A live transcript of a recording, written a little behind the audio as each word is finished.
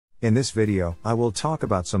In this video, I will talk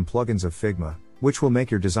about some plugins of Figma, which will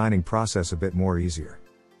make your designing process a bit more easier.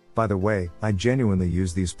 By the way, I genuinely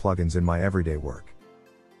use these plugins in my everyday work.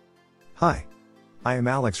 Hi. I am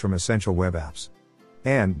Alex from Essential Web Apps.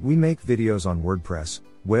 And we make videos on WordPress,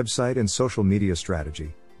 website and social media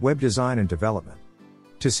strategy, web design and development.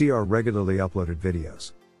 To see our regularly uploaded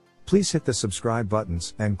videos, please hit the subscribe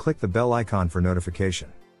buttons and click the bell icon for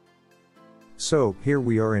notification. So, here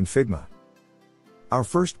we are in Figma. Our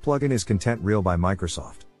first plugin is Content Reel by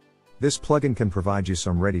Microsoft. This plugin can provide you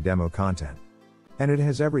some ready demo content. And it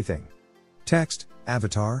has everything. Text,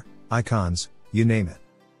 avatar, icons, you name it.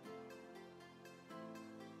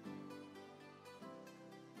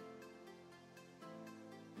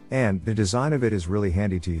 And the design of it is really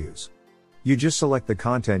handy to use. You just select the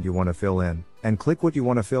content you want to fill in, and click what you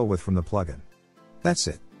want to fill with from the plugin. That's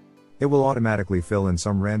it. It will automatically fill in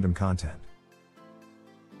some random content.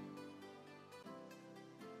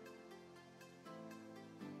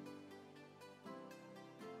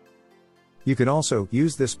 You can also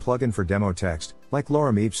use this plugin for demo text, like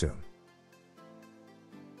lorem ipsum.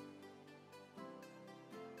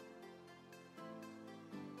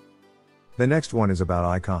 The next one is about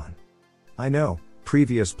icon. I know,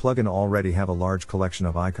 previous plugin already have a large collection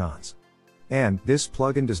of icons. And this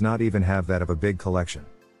plugin does not even have that of a big collection.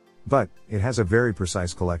 But it has a very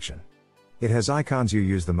precise collection. It has icons you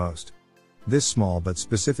use the most. This small but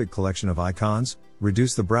specific collection of icons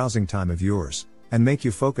reduce the browsing time of yours and make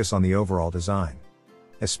you focus on the overall design.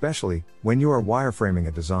 Especially when you are wireframing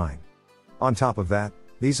a design. On top of that,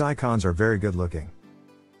 these icons are very good looking.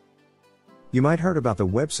 You might heard about the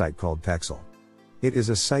website called Pexel. It is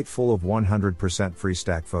a site full of 100% free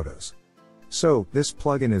stack photos. So, this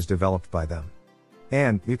plugin is developed by them.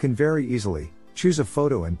 And you can very easily choose a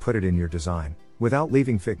photo and put it in your design without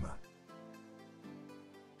leaving Figma.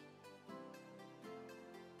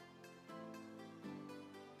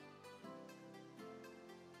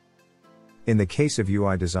 In the case of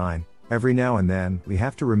UI design, every now and then, we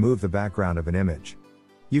have to remove the background of an image.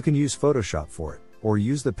 You can use Photoshop for it, or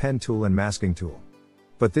use the pen tool and masking tool.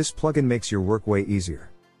 But this plugin makes your work way easier.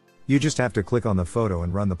 You just have to click on the photo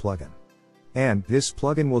and run the plugin. And this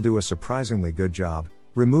plugin will do a surprisingly good job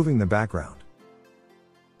removing the background.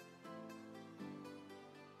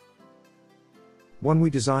 When we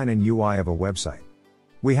design an UI of a website,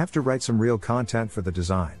 we have to write some real content for the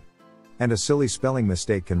design. And a silly spelling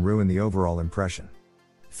mistake can ruin the overall impression.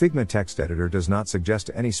 Figma text editor does not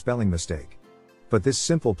suggest any spelling mistake. But this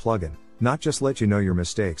simple plugin, not just let you know your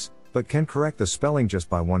mistakes, but can correct the spelling just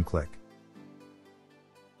by one click.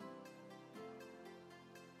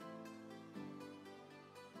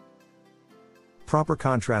 Proper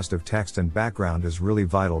contrast of text and background is really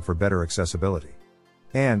vital for better accessibility.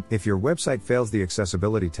 And if your website fails the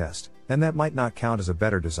accessibility test, then that might not count as a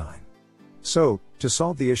better design. So, to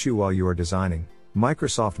solve the issue while you are designing,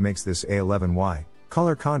 Microsoft makes this A11Y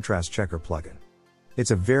color contrast checker plugin.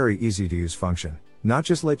 It's a very easy to use function, not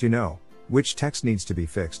just let you know which text needs to be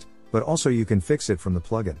fixed, but also you can fix it from the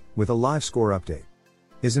plugin with a live score update.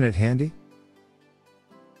 Isn't it handy?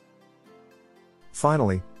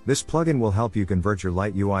 Finally, this plugin will help you convert your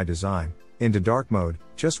light UI design into dark mode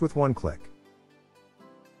just with one click.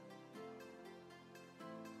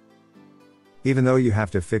 Even though you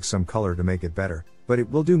have to fix some color to make it better, but it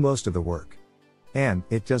will do most of the work. And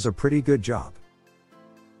it does a pretty good job.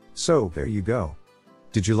 So, there you go.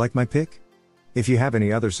 Did you like my pick? If you have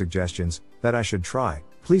any other suggestions that I should try,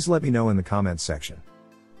 please let me know in the comments section.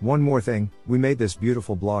 One more thing, we made this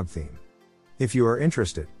beautiful blog theme. If you are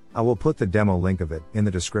interested, I will put the demo link of it in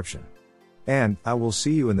the description. And I will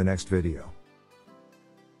see you in the next video.